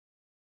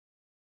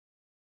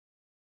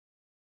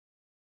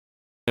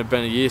It's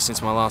been a year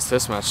since my last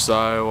test match,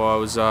 so I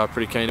was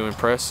pretty keen to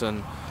impress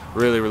and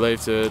really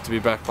relieved to be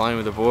back playing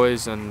with the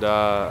boys. And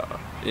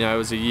you know, it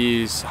was a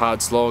year's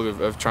hard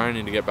slog of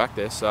training to get back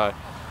there, so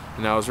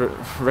you know, I was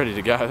ready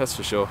to go, that's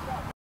for sure.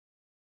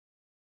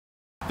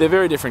 They're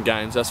very different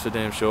games, that's for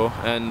damn sure,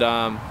 and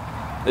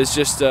there's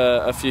just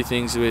a few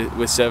things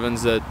with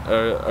sevens that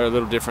are a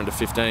little different to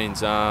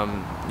 15s.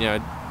 You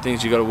know,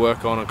 things you got to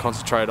work on and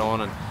concentrate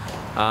on, and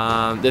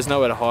there's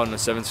nowhere to hide in a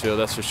sevens field,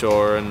 that's for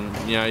sure. And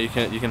you know, you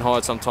can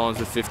hide sometimes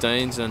with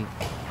 15s, and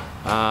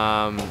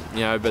you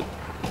know, but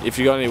if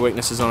you got any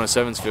weaknesses on a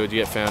sevens field, you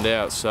get found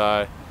out.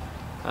 So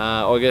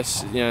I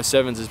guess, you know,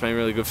 sevens has been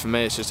really good for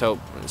me. It's just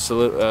helped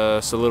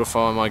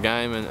solidify my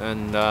game,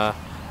 and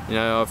you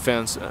know, I've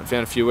found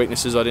a few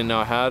weaknesses I didn't know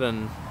I had,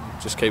 and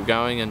just keep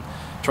going and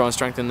try and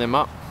strengthen them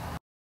up.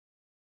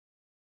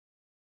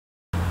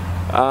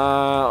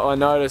 I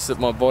noticed that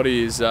my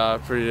body is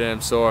pretty damn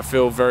sore. I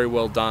feel very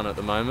well done at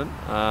the moment.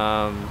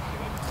 Yeah,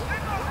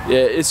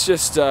 it's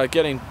just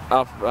getting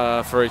up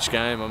for each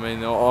game. I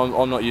mean,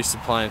 I'm not used to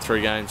playing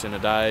 3 games in a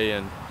day,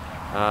 and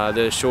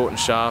they're short and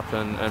sharp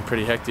and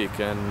pretty hectic,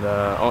 and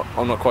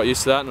I'm not quite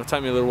used to that, and it'll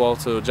take me a little while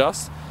to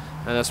adjust,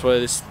 and that's why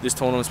this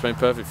tournament's been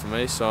perfect for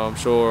me. So I'm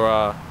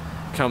sure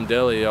come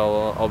Delhi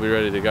I'll be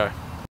ready to go.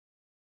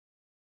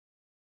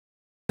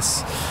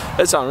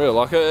 It's unreal.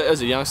 Like,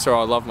 as a youngster,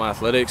 I love my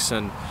athletics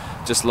and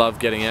just love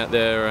getting out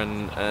there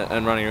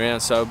and running around.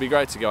 So it'd be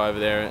great to go over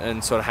there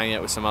and sort of hang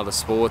out with some other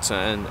sports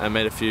and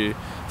meet a few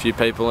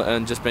people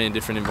and just be in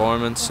different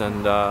environments. And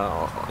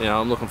you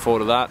know, I'm looking forward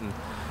to that, and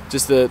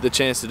just the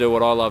chance to do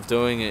what I love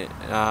doing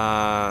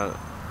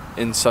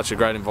in such a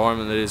great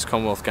environment that is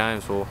Commonwealth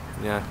Games. Well,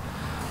 you know,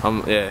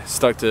 I'm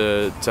stoked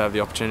to have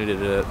the opportunity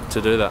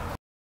to do that.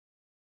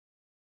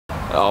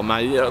 Oh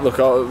mate, yeah, look,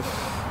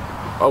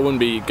 I wouldn't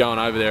be going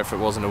over there if it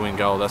wasn't to win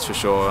gold, that's for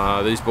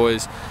sure. These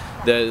boys,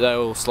 they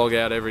all slog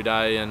out every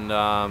day, and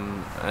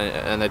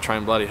they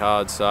train bloody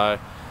hard. So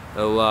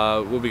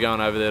we'll be going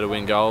over there to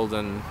win gold,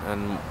 and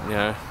you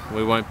know,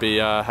 we won't be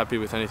happy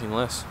with anything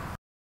less.